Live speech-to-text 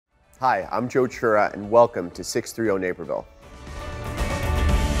Hi, I'm Joe Chura, and welcome to 630 Naperville.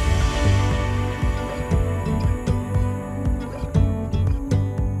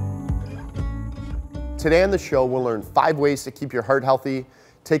 Today on the show, we'll learn 5 ways to keep your heart healthy,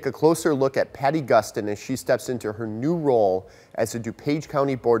 take a closer look at Patty Gustin as she steps into her new role as a DuPage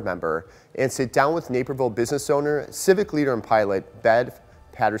County board member, and sit down with Naperville business owner, civic leader, and pilot, Bev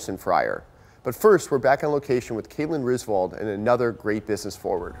Patterson-Fryer. But first, we're back on location with Caitlin Risvold and another great business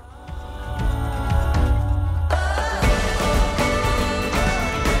forward.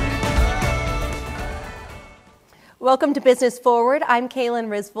 Welcome to Business Forward. I'm Caitlin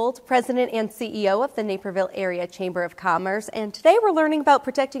Risvold, President and CEO of the Naperville Area Chamber of Commerce, and today we're learning about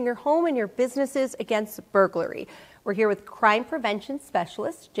protecting your home and your businesses against burglary. We're here with crime prevention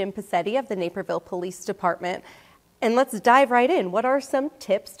specialist Jim Passetti of the Naperville Police Department, and let's dive right in. What are some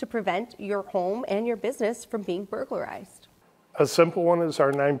tips to prevent your home and your business from being burglarized? A simple one is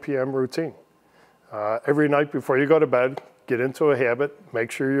our 9 p.m. routine. Every night before you go to bed, get into a habit,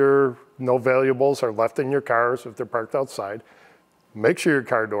 make sure no valuables are left in your cars if they're parked outside. Make sure your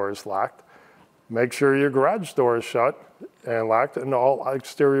car door is locked. Make sure your garage door is shut and locked and all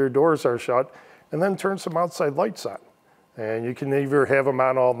exterior doors are shut, and then turn some outside lights on. And you can either have them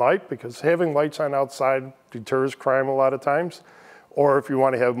on all night, because having lights on outside deters crime a lot of times, or if you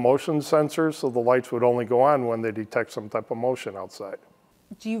want to have motion sensors, so the lights would only go on when they detect some type of motion outside.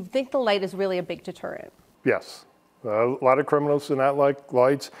 Do you think the light is really a big deterrent? Yes. A lot of criminals do not like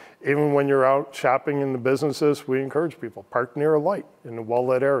lights. Even when you're out shopping in the businesses, we encourage people, park near a light in the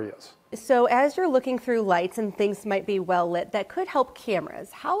well-lit areas. So as you're looking through lights and things might be well lit, that could help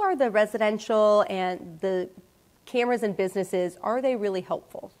cameras. How are the residential and the cameras and businesses, are they really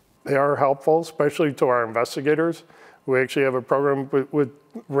helpful? They are helpful, especially to our investigators. We actually have a program with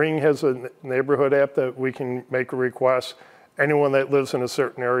Ring has a neighborhood app that we can make a request. Anyone that lives in a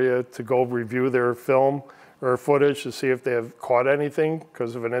certain area to go review their film or footage to see if they have caught anything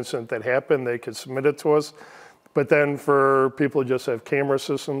because of an incident that happened, they can submit it to us. But then for people who just have camera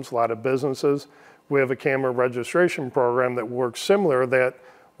systems, a lot of businesses, we have a camera registration program that works similar, that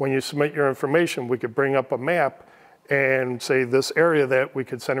when you submit your information, we could bring up a map and say this area, that we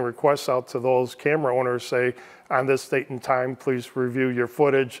could send a request out to those camera owners, say on this date and time, please review your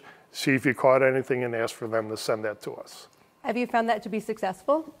footage, see if you caught anything, and ask for them to send that to us. Have you found that to be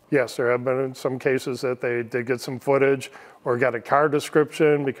successful? Yes, there have been some cases that they did get some footage or got a car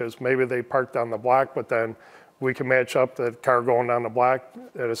description because maybe they parked on the block, but then we can match up the car going down the block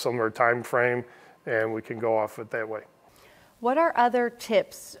at a similar time frame, and we can go off it that way. What are other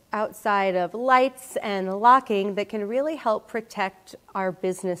tips outside of lights and locking that can really help protect our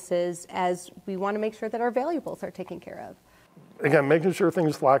businesses as we want to make sure that our valuables are taken care of? Again, making sure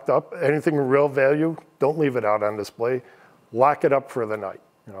things locked up. Anything of real value, don't leave it out on display. Lock it up for the night.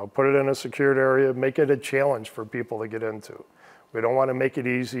 Put it in a secured area. Make it a challenge for people to get into. We don't want to make it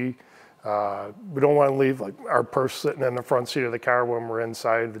easy. We don't want to leave like our purse sitting in the front seat of the car when we're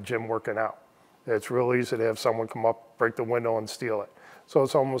inside the gym working out. It's real easy to have someone come up, break the window, and steal it. So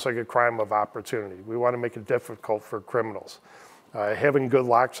it's almost like a crime of opportunity. We want to make it difficult for criminals. Having good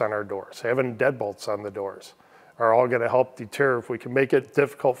locks on our doors, having deadbolts on the doors are all going to help deter. If we can make it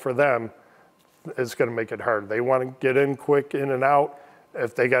difficult for them, it's going to make it hard. They want to get in quick, in and out.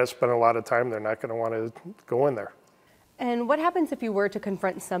 If they got to spend a lot of time, they're not going to want to go in there. And what happens if you were to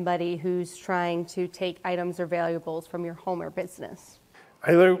confront somebody who's trying to take items or valuables from your home or business?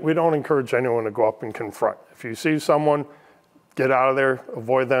 We don't encourage anyone to go up and confront. If you see someone, get out of there,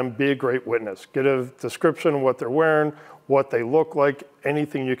 avoid them, be a great witness. Get a description of what they're wearing, what they look like,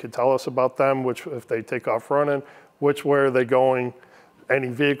 anything you could tell us about them, which if they take off running, which way are they going, any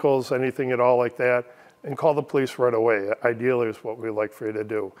vehicles, anything at all like that, and call the police right away. Ideally is what we like for you to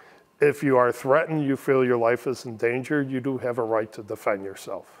do. If you are threatened, you feel your life is in danger, you do have a right to defend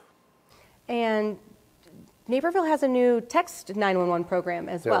yourself. And Naperville has a new text 911 program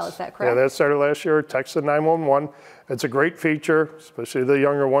as well, is that correct? Yeah, that started last year, text the 911. It's a great feature, especially the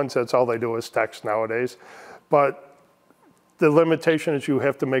younger ones, that's all they do is text nowadays. But the limitation is you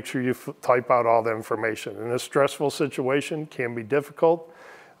have to make sure you type out all the information. In a stressful situation, can be difficult.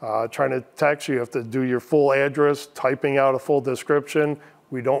 Trying to text, you have to do your full address, typing out a full description.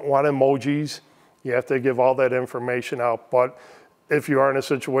 We don't want emojis. You have to give all that information out. But if you are in a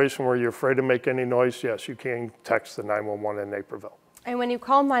situation where you're afraid to make any noise, yes, you can text the 911 in Naperville. And when you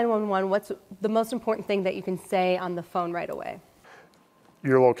call 911, what's the most important thing that you can say on the phone right away?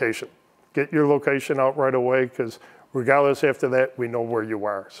 Your location. Get your location out right away, because regardless after that, we know where you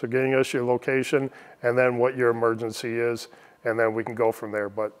are. So getting us your location and then what your emergency is, and then we can go from there.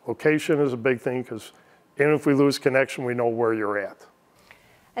 But location is a big thing, because even if we lose connection, we know where you're at.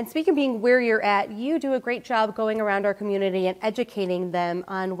 And speaking of being where you're at, you do a great job going around our community and educating them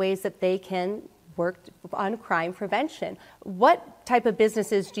on ways that they can work on crime prevention. What type of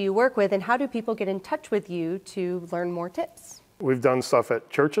businesses do you work with, and how do people get in touch with you to learn more tips? We've done stuff at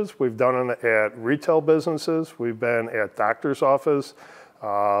churches, we've done it at retail businesses, we've been at doctor's office,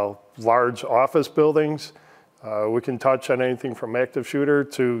 large office buildings. We can touch on anything from active shooter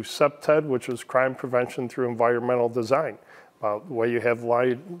to CPTED, which is crime prevention through environmental design. The way you have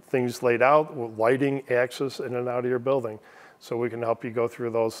things laid out, lighting, access in and out of your building. So we can help you go through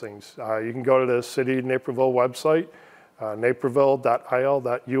those things. You can go to the City of Naperville website,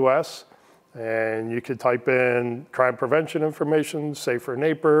 naperville.il.us, and you could type in crime prevention information, Safer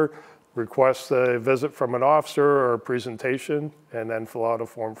Naper, request a visit from an officer or a presentation, and then fill out a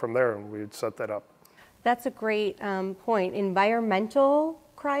form from there, and we'd set that up. That's a great point. Environmental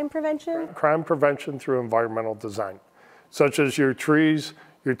crime prevention? Crime prevention through environmental design, such as your trees,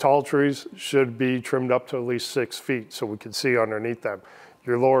 your tall trees should be trimmed up to at least 6 feet so we can see underneath them.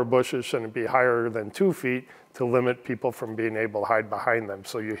 Your lower bushes shouldn't be higher than 2 feet to limit people from being able to hide behind them.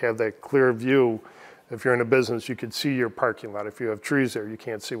 So you have that clear view. If you're in a business, you can see your parking lot. If you have trees there, you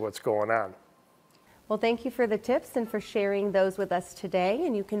can't see what's going on. Well, thank you for the tips and for sharing those with us today.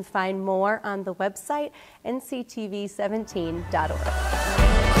 And you can find more on the website, nctv17.org.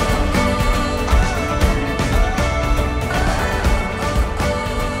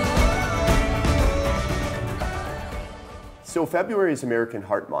 So February is American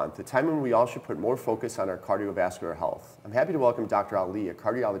Heart Month, a time when we all should put more focus on our cardiovascular health. I'm happy to welcome Dr. Ali, a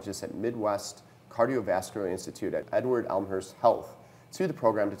cardiologist at Midwest Cardiovascular Institute at Edward Elmhurst Health, to the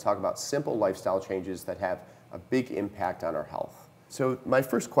program to talk about simple lifestyle changes that have a big impact on our health. So my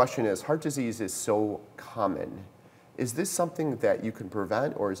first question is, heart disease is so common. Is this something that you can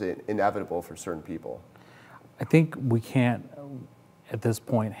prevent, or is it inevitable for certain people? I think we can't, at this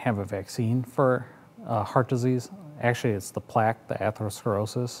point, have a vaccine for heart disease. Actually, it's the plaque, the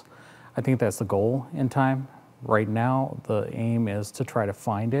atherosclerosis. I think that's the goal in time. Right now, the aim is to try to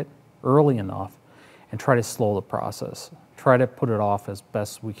find it early enough and try to slow the process. Try to put it off as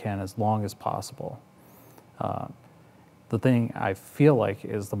best we can, as long as possible. The thing I feel like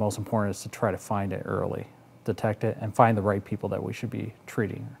is the most important is to try to find it early, detect it, and find the right people that we should be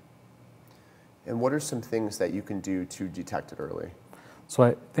treating. And what are some things that you can do to detect it early? So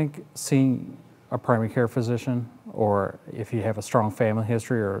I think seeing a primary care physician, or if you have a strong family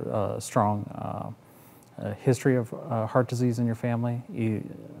history or a strong history of heart disease in your family,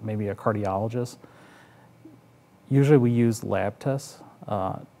 maybe a cardiologist. Usually we use lab tests,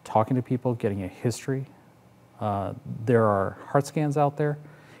 talking to people, getting a history. There are heart scans out there.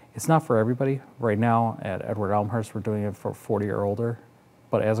 It's not for everybody. Right now at Edward Elmhurst, we're doing it for 40 or older,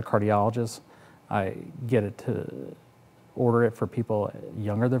 but as a cardiologist, I get it to order it for people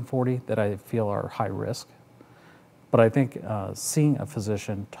younger than 40 that I feel are high risk. But I think seeing a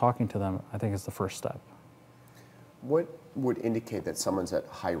physician, talking to them, I think is the first step. What would indicate that someone's at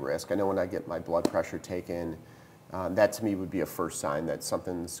high risk? I know when I get my blood pressure taken, that to me would be a first sign that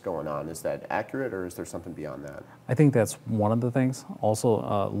something's going on. Is that accurate, or is there something beyond that? I think that's one of the things.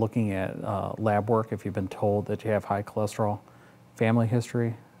 Also looking at lab work, if you've been told that you have high cholesterol, family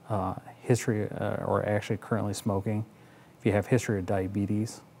history, or actually currently smoking, if you have history of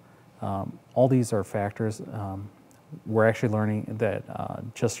diabetes, all these are factors. We're actually learning that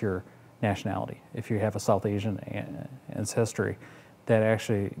just your nationality, if you have a South Asian ancestry, that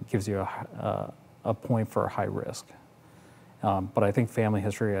actually gives you a point for a high risk. But I think family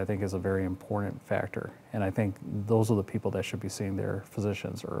history, I think, is a very important factor. And I think those are the people that should be seeing their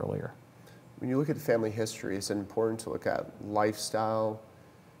physicians earlier. When you look at family history, is it important to look at lifestyle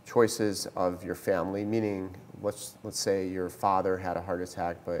choices of your family? Meaning, let's say your father had a heart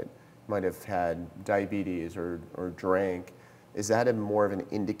attack, but might have had diabetes or drank. Is that more of an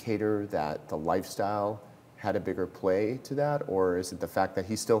indicator that the lifestyle had a bigger play to that, or is it the fact that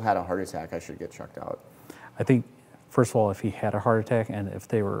he still had a heart attack, I should get checked out? I think, first of all, if he had a heart attack and if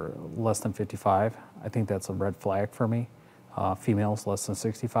they were less than 55, I think that's a red flag for me. Females less than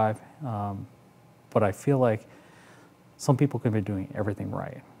 65. But I feel like some people can be doing everything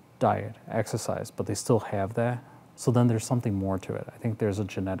right, diet, exercise, but they still have that. So then there's something more to it. I think there's a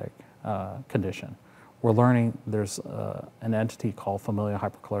genetic condition. We're learning there's an entity called familial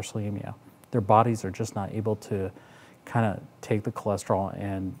hypercholesterolemia. Their bodies are just not able to kind of take the cholesterol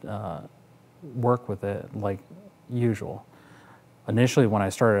and work with it like usual. Initially, when I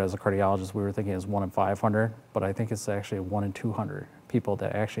started as a cardiologist, we were thinking it's 1 in 500, but I think it's actually 1 in 200 people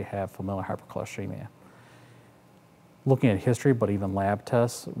that actually have familial hypercholesterolemia. Looking at history, but even lab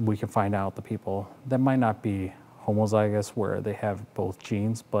tests, we can find out the people that might not be homozygous where they have both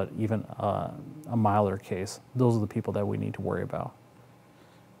genes, but even a milder case, those are the people that we need to worry about.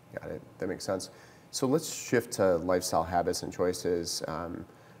 Got it. That makes sense. So let's shift to lifestyle habits and choices.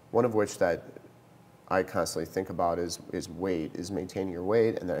 One of which that I constantly think about is weight, is maintaining your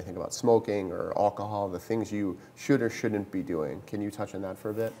weight, and then I think about smoking or alcohol, the things you should or shouldn't be doing. Can you touch on that for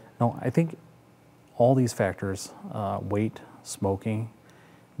a bit? No, I think all these factors, weight, smoking,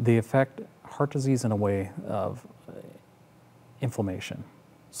 they affect heart disease in a way of inflammation.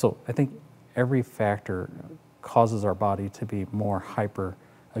 So I think every factor causes our body to be more hyper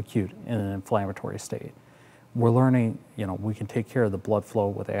acute in an inflammatory state. We're learning, we can take care of the blood flow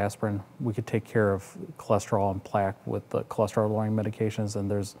with aspirin. We could take care of cholesterol and plaque with the cholesterol-lowering medications, and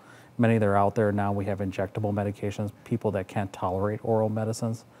there's many that are out there now. We have injectable medications, people that can't tolerate oral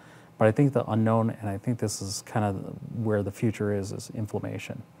medicines. But I think the unknown, and I think this is kind of where the future is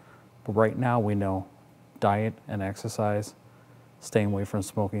inflammation. But right now we know diet and exercise, staying away from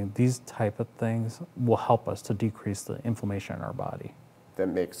smoking, these type of things will help us to decrease the inflammation in our body. That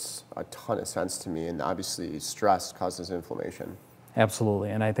makes a ton of sense to me, and obviously stress causes inflammation.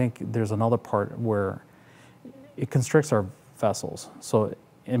 Absolutely, and I think there's another part where it constricts our vessels, so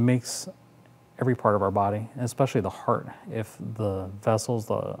it makes every part of our body, and especially the heart, if the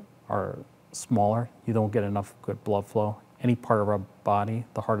vessels are smaller, you don't get enough good blood flow. Any part of our body,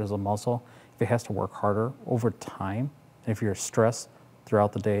 the heart is a muscle, if it has to work harder over time, and if you're stressed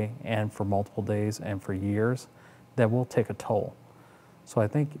throughout the day and for multiple days and for years, that will take a toll. So I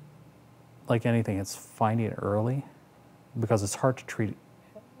think, like anything, it's finding it early because it's hard to treat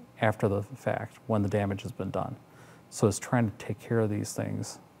after the fact when the damage has been done. So it's trying to take care of these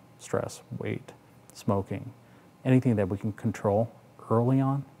things, stress, weight, smoking, anything that we can control early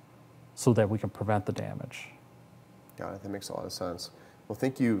on so that we can prevent the damage. Got it. That makes a lot of sense. Well,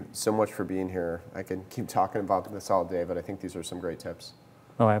 thank you so much for being here. I can keep talking about this all day, but I think these are some great tips.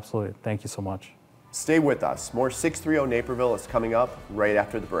 No, absolutely. Thank you so much. Stay with us. More 630 Naperville is coming up right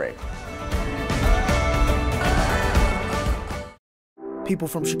after the break. People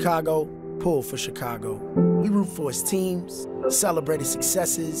from Chicago pull for Chicago. We root for its teams, celebrate its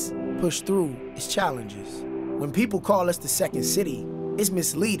successes, push through its challenges. When people call us the second city, it's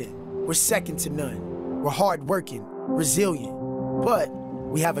misleading. We're second to none. We're hardworking, resilient, but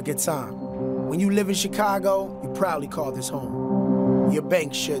we have a good time. When you live in Chicago, you proudly call this home. Your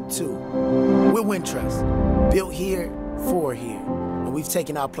bank should too. We're Wintrust, built here, for here. And we've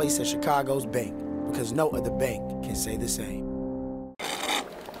taken our place as Chicago's bank because no other bank can say the same.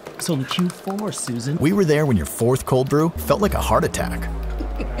 So the Q4, Susan. We were there when your fourth cold brew felt like a heart attack.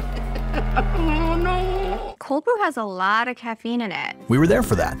 Oh, no. Cold brew has a lot of caffeine in it. We were there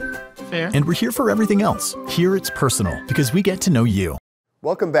for that. Fair. And we're here for everything else. Here it's personal because we get to know you.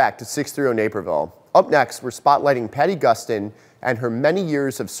 Welcome back to 630 Naperville. Up next, we're spotlighting Patty Gustin and her many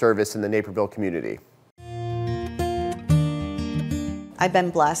years of service in the Naperville community. I've been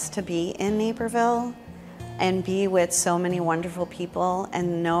blessed to be in Naperville and be with so many wonderful people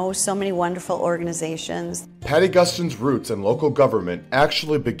and know so many wonderful organizations. Patty Gustin's roots in local government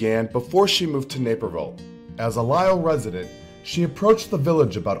actually began before she moved to Naperville. As a Lisle resident, she approached the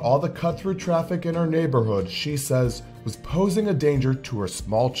village about all the cut-through traffic in her neighborhood she says was posing a danger to her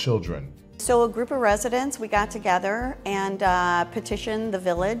small children. So a group of residents, we got together and petitioned the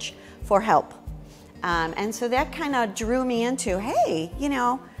village for help. And so that kind of drew me into, hey,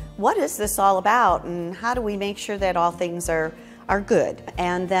 what is this all about and how do we make sure that all things are good?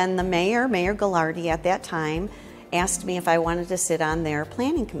 And then the Mayor Gallardi at that time, asked me if I wanted to sit on their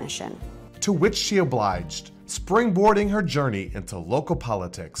planning commission. To which she obliged, springboarding her journey into local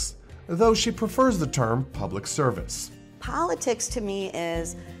politics, though she prefers the term public service. Politics to me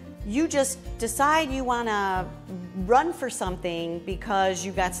is you just decide you want to run for something because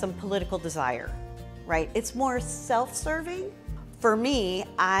you got some political desire, right? It's more self-serving. For me,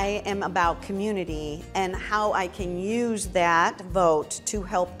 I am about community and how I can use that vote to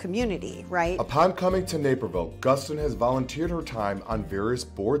help community, right? Upon coming to Naperville, Gustin has volunteered her time on various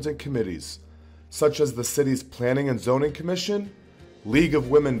boards and committees, such as the city's Planning and Zoning Commission, League of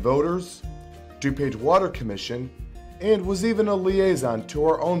Women Voters, DuPage Water Commission, and was even a liaison to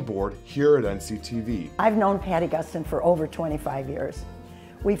our own board here at NCTV. I've known Patty Gustin for over 25 years.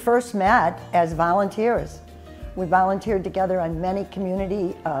 We first met as volunteers. We volunteered together on many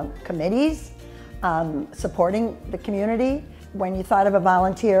community committees, supporting the community. When you thought of a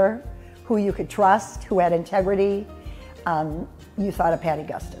volunteer who you could trust, who had integrity, you thought of Patty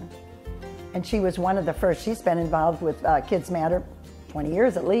Gustin. And she was one of the first. She's been involved with Kids Matter 20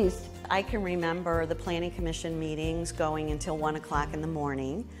 years at least. I can remember the Planning Commission meetings going until 1 o'clock in the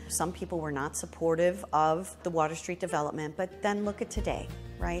morning. Some people were not supportive of the Water Street development, but then look at today,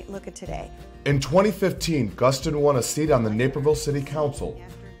 right? Look at today. In 2015, Gustin won a seat on the Naperville City Council,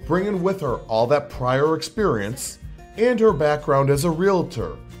 bringing with her all that prior experience and her background as a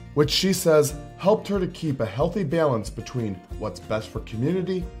realtor, which she says helped her to keep a healthy balance between what's best for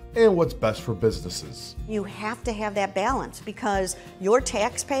community and what's best for businesses. You have to have that balance because your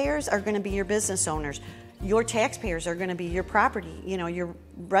taxpayers are going to be your business owners. Your taxpayers are going to be your property, your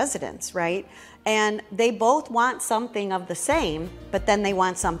residents, right? And they both want something of the same, but then they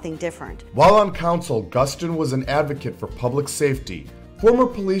want something different. While on council, Gustin was an advocate for public safety. Former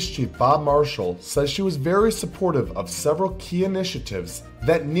Police Chief Bob Marshall says she was very supportive of several key initiatives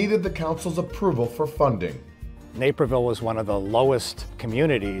that needed the council's approval for funding. Naperville was one of the lowest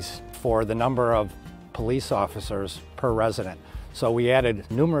communities for the number of police officers per resident. So we added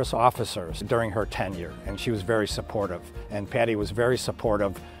numerous officers during her tenure, and she was very supportive. And Patty was very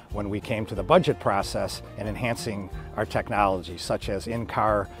supportive when we came to the budget process and enhancing our technology, such as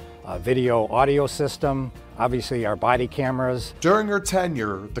in-car video audio system, obviously our body cameras. During her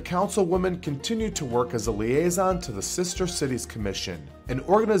tenure, the councilwoman continued to work as a liaison to the Sister Cities Commission, an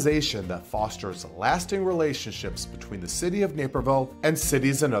organization that fosters lasting relationships between the city of Naperville and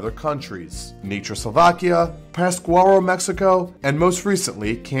cities in other countries. Czechoslovakia, Pascuaro, Mexico, and most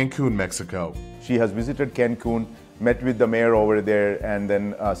recently, Cancun, Mexico. She has visited Cancun, met with the mayor over there, and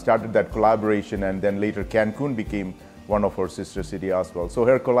then started that collaboration, and then later Cancun became one of our sister city as well. So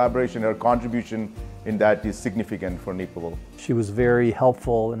her collaboration, her contribution in that is significant for Naperville. She was very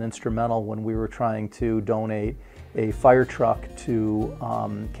helpful and instrumental when we were trying to donate a fire truck to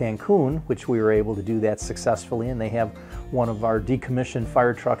Cancun, which we were able to do that successfully, and they have one of our decommissioned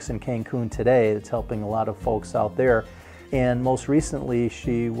fire trucks in Cancun today that's helping a lot of folks out there. And most recently,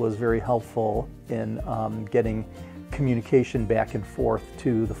 she was very helpful in getting communication back and forth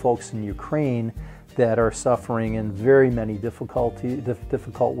to the folks in Ukraine that are suffering in very many difficult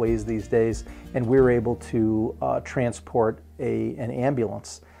ways these days, and we were able to transport an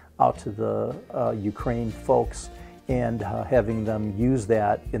ambulance out to the Ukraine folks and having them use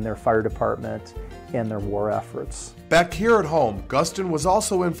that in their fire department and their war efforts. Back here at home, Gustin was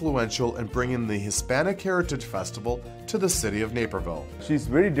also influential in bringing the Hispanic Heritage Festival to the city of Naperville. She's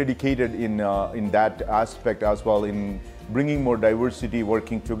very dedicated in that aspect as well, in bringing more diversity,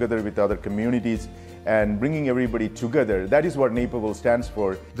 working together with other communities, and bringing everybody together. That is what Naperville stands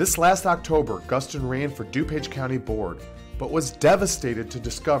for. This last October, Gustin ran for DuPage County Board, but was devastated to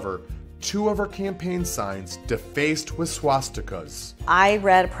discover 2 of her campaign signs defaced with swastikas. I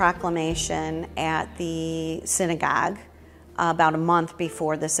read a proclamation at the synagogue about a month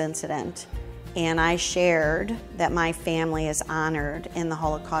before this incident, and I shared that my family is honored in the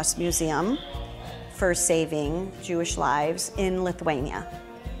Holocaust Museum for saving Jewish lives in Lithuania.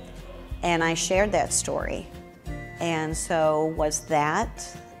 And I shared that story. And so was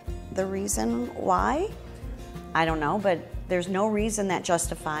that the reason why? I don't know, but there's no reason that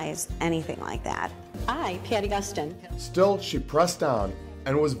justifies anything like that. I, Patty Gustin. Still, she pressed on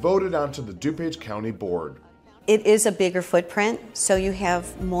and was voted onto the DuPage County Board. It is a bigger footprint, so you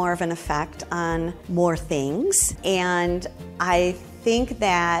have more of an effect on more things. And I think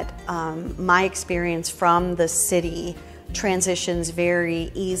that my experience from the city transitions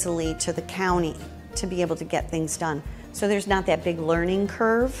very easily to the county to be able to get things done. So there's not that big learning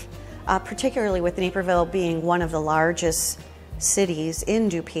curve, particularly with Naperville being one of the largest cities in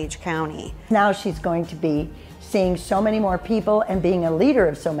DuPage County. Now she's going to be seeing so many more people and being a leader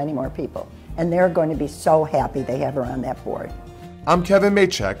of so many more people. And they're going to be so happy they have her on that board. I'm Kevin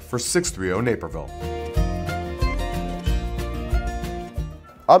Maychek for 630 Naperville.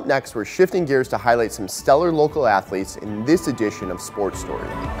 Up next, we're shifting gears to highlight some stellar local athletes in this edition of Sports Story.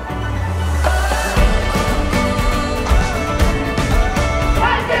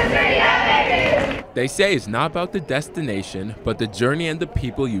 They say it's not about the destination, but the journey and the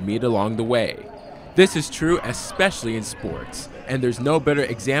people you meet along the way. This is true especially in sports, and there's no better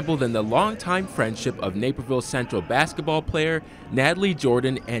example than the longtime friendship of Naperville Central basketball player Natalie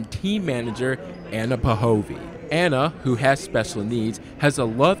Jordan and team manager Anna Pahovy. Anna, who has special needs, has a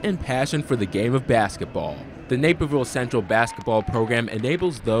love and passion for the game of basketball. The Naperville Central basketball program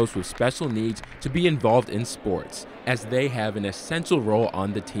enables those with special needs to be involved in sports, as they have an essential role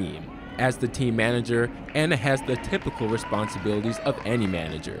on the team. As the team manager, Anna has the typical responsibilities of any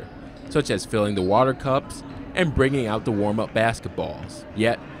manager, such as filling the water cups and bringing out the warm-up basketballs.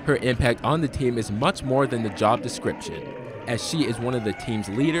 Yet, her impact on the team is much more than the job description, as she is one of the team's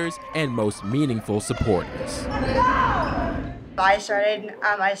leaders and most meaningful supporters. I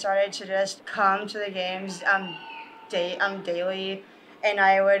started to just come to the games daily, and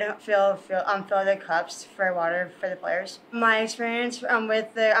I would fill the cups for water for the players. My experience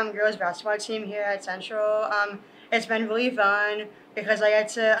with the girls basketball team here at Central, it's been really fun because I get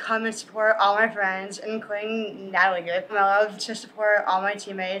to come and support all my friends, including Natalie. I love to support all my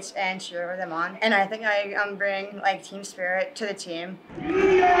teammates and cheer them on, and I think I bring like team spirit to the team.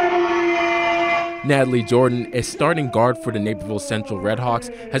 Natalie Jordan, a starting guard for the Naperville Central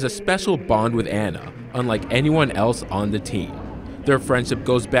Redhawks, has a special bond with Anna, unlike anyone else on the team. Their friendship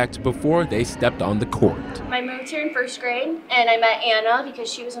goes back to before they stepped on the court. I moved here in 1st grade, and I met Anna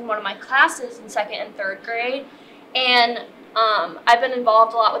because she was in one of my classes in 2nd and 3rd grade. And I've been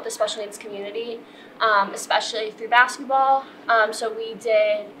involved a lot with the special needs community, especially through basketball. So we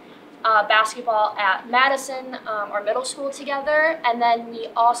did basketball at Madison, our middle school, together, and then we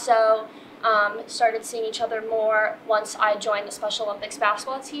also started seeing each other more once I joined the Special Olympics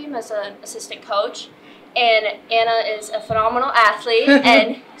basketball team as an assistant coach. And Anna is a phenomenal athlete,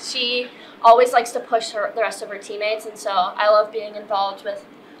 and she always likes to push the rest of her teammates, and so I love being involved with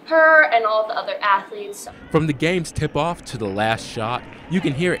her and all the other athletes. From the game's tip-off to the last shot, you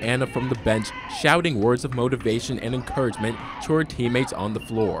can hear Anna from the bench shouting words of motivation and encouragement to her teammates on the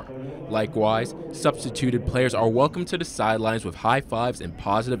floor. Likewise, substituted players are welcomed to the sidelines with high fives and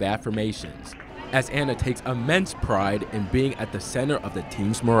positive affirmations, as Anna takes immense pride in being at the center of the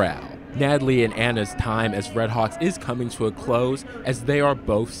team's morale. Natalie and Anna's time as Redhawks is coming to a close as they are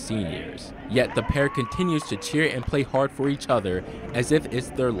both seniors. Yet the pair continues to cheer and play hard for each other as if it's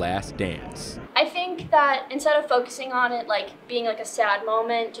their last dance. I think that instead of focusing on it like being like a sad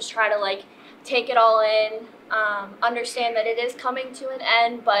moment, just try to like take it all in, understand that it is coming to an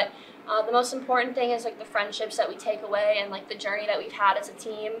end, but the most important thing is like the friendships that we take away and like the journey that we've had as a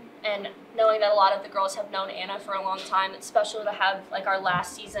team, and knowing that a lot of the girls have known Anna for a long time. It's special to have like our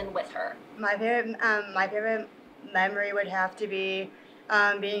last season with her. My favorite memory would have to be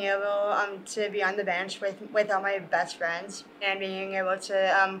being able to be on the bench with all my best friends and being able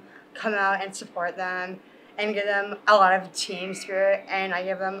to come out and support them and give them a lot of team spirit, and I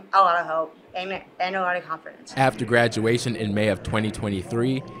give them a lot of hope and a lot of confidence. After graduation in May of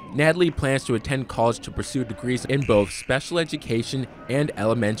 2023, Natalie plans to attend college to pursue degrees in both special education and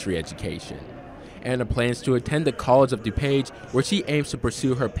elementary education. Anna plans to attend the College of DuPage, where she aims to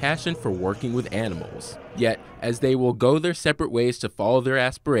pursue her passion for working with animals. Yet, as they will go their separate ways to follow their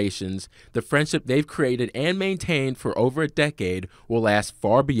aspirations, the friendship they've created and maintained for over a decade will last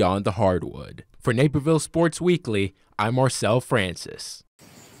far beyond the hardwood. For Naperville Sports Weekly, I'm Marcel Francis.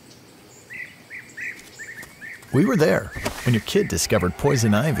 We were there when your kid discovered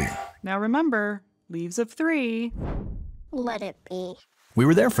poison ivy. Now remember, leaves of 3. Let it be. We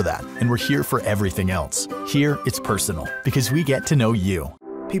were there for that, and we're here for everything else. Here, it's personal, because we get to know you.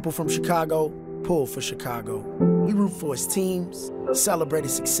 People from Chicago pull for Chicago. We root for its teams, celebrate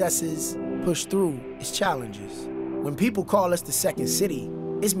its successes, push through its challenges. When people call us the second city,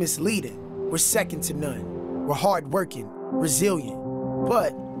 it's misleading. We're second to none. We're hardworking, resilient,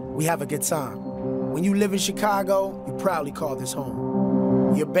 but we have a good time. When you live in Chicago, you proudly call this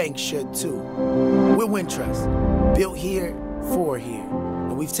home. Your bank should too. We're Wintrust, built here, for here.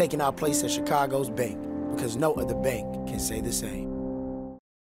 And we've taken our place as Chicago's bank because no other bank can say the same.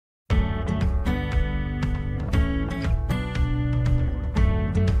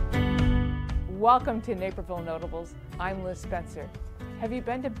 Welcome to Naperville Notables. I'm Liz Spencer. Have you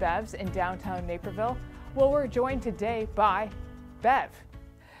been to Bev's in downtown Naperville? Well, we're joined today by Bev.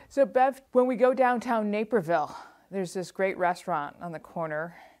 So Bev, when we go downtown Naperville, there's this great restaurant on the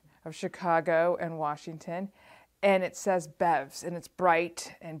corner of Chicago and Washington, and it says Bev's, and it's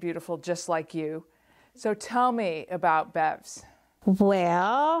bright and beautiful just like you. So tell me about Bev's.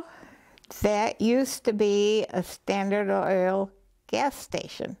 Well, that used to be a Standard Oil gas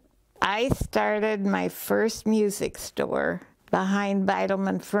station. I started my first music store behind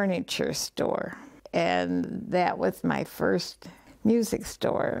Beidelman Furniture Store, and that was my first music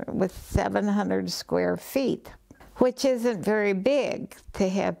store with 700 square feet, which isn't very big to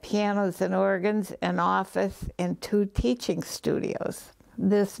have pianos and organs, an office, and 2 teaching studios.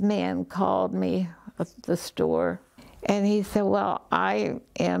 This man called me at the store, and he said, well, I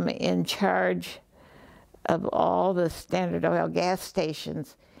am in charge of all the Standard Oil gas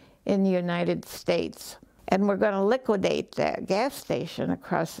stations in the United States, and we're going to liquidate that gas station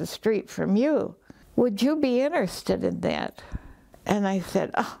across the street from you. Would you be interested in that? And I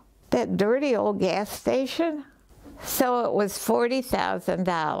said, oh, that dirty old gas station? So it was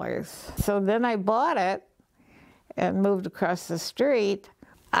 $40,000. So then I bought it and moved across the street.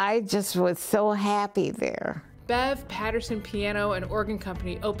 I just was so happy there. Bev Patterson Piano and Organ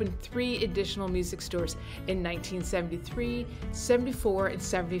Company opened 3 additional music stores in 1973, 74, and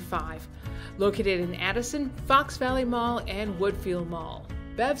 75, located in Addison, Fox Valley Mall, and Woodfield Mall.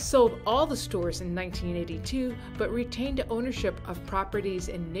 Bev sold all the stores in 1982, but retained ownership of properties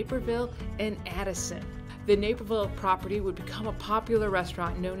in Naperville and Addison. The Naperville property would become a popular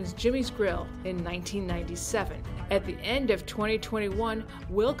restaurant known as Jimmy's Grill in 1997. At the end of 2021,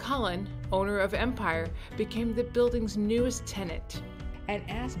 Will Cullen, owner of Empire, became the building's newest tenant and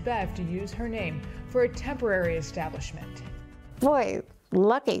asked Bev to use her name for a temporary establishment. Boy,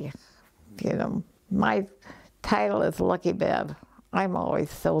 lucky. You know, my title is Lucky Bev. I'm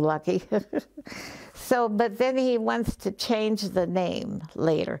always so lucky. But then he wants to change the name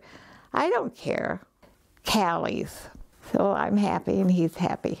later. I don't care. Callie's. So I'm happy and he's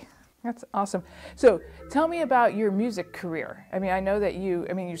happy. That's awesome. So tell me about your music career. I mean, I know that you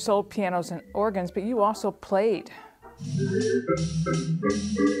sold pianos and organs, but you also played.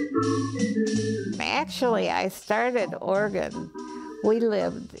 Actually, I started organ. We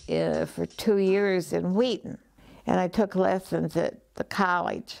lived for 2 years in Wheaton, and I took lessons at the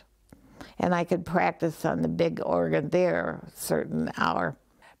college, and I could practice on the big organ there a certain hour.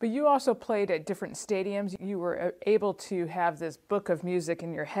 But you also played at different stadiums. You were able to have this book of music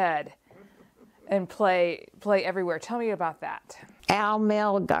in your head and play everywhere. Tell me about that. Al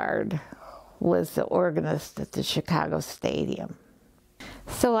Melgard was the organist at the Chicago Stadium.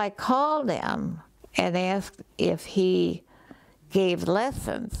 So I called him and asked if he gave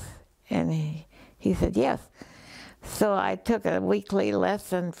lessons, and he said yes. So I took a weekly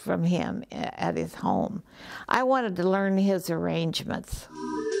lesson from him at his home. I wanted to learn his arrangements.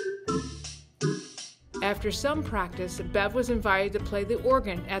 After some practice, Bev was invited to play the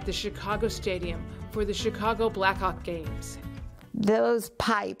organ at the Chicago Stadium for the Chicago Blackhawk games. Those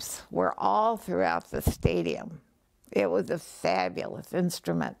pipes were all throughout the stadium. It was a fabulous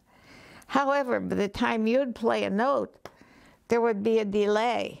instrument. However, by the time you'd play a note, there would be a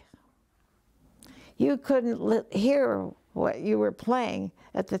delay. You couldn't hear what you were playing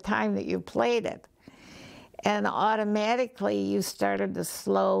at the time that you played it. And automatically you started to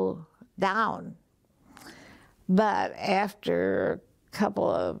slow down. But after a couple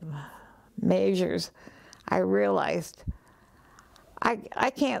of measures, I realized I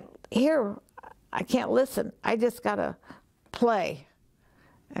can't hear, I can't listen. I just gotta play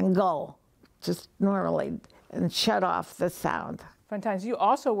and go, just normally, and shut off the sound. Fun times. You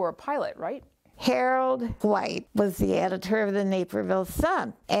also were a pilot, right? Harold White was the editor of the Naperville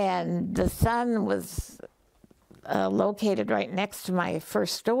Sun, and the Sun was located right next to my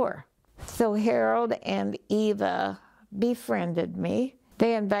first store. So Harold and Eva befriended me.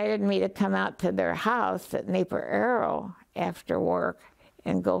 They invited me to come out to their house at Naperville after work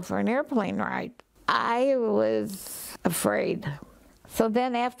and go for an airplane ride. I was afraid. So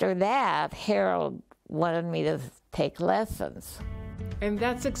then after that, Harold wanted me to take lessons. And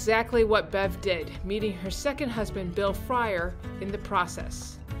that's exactly what Bev did, meeting her second husband, Bill Fryer, in the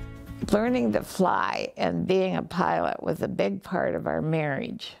process. Learning to fly and being a pilot was a big part of our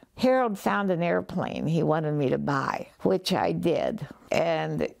marriage. Harold found an airplane he wanted me to buy, which I did.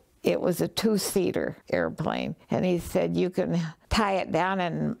 And it was a 2-seater airplane. And he said, you can tie it down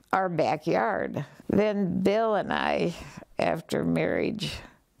in our backyard. Then Bill and I, after marriage,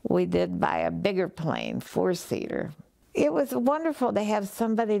 we did buy a bigger plane, 4-seater. It was wonderful to have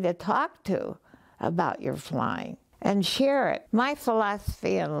somebody to talk to about your flying and share it. My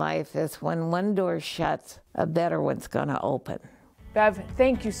philosophy in life is when one door shuts, a better one's gonna open. Bev,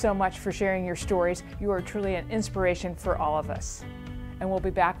 thank you so much for sharing your stories. You are truly an inspiration for all of us. And we'll be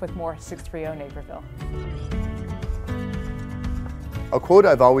back with more 630 Naperville. A quote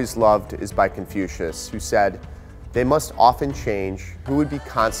I've always loved is by Confucius, who said, "They must often change who would be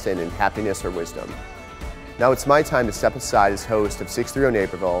constant in happiness or wisdom." Now it's my time to step aside as host of 630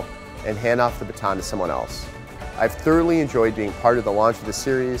 Naperville and hand off the baton to someone else. I've thoroughly enjoyed being part of the launch of the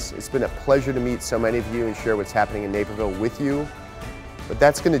series. It's been a pleasure to meet so many of you and share what's happening in Naperville with you. But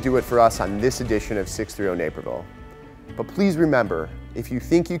that's going to do it for us on this edition of 630 Naperville. But please remember, if you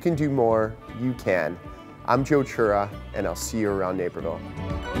think you can do more, you can. I'm Joe Chura, and I'll see you around Naperville.